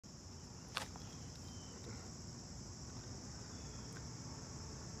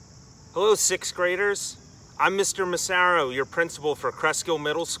Hello, sixth graders. I'm Mr. Massaro, your principal for Cresskill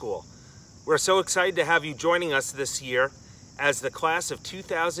Middle School. We're so excited to have you joining us this year as the class of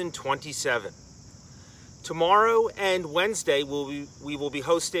 2027. Tomorrow and Wednesday, we will be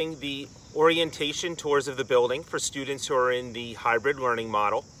hosting the orientation tours of the building for students who are in the hybrid learning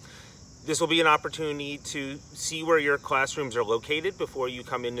model. This will be an opportunity to see where your classrooms are located before you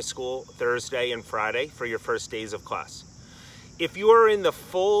come into school Thursday and Friday for your first days of class. If you are in the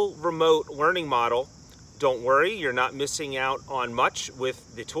full remote learning model, don't worry, you're not missing out on much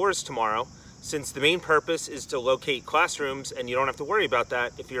with the tours tomorrow, since the main purpose is to locate classrooms and you don't have to worry about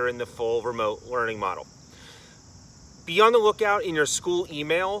that if you're in the full remote learning model. Be on the lookout in your school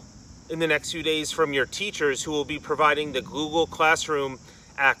email in the next few days from your teachers who will be providing the Google Classroom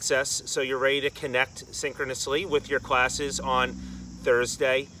access so you're ready to connect synchronously with your classes on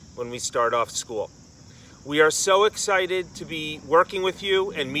Thursday when we start off school. We are so excited to be working with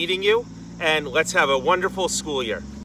you and meeting you, and let's have a wonderful school year.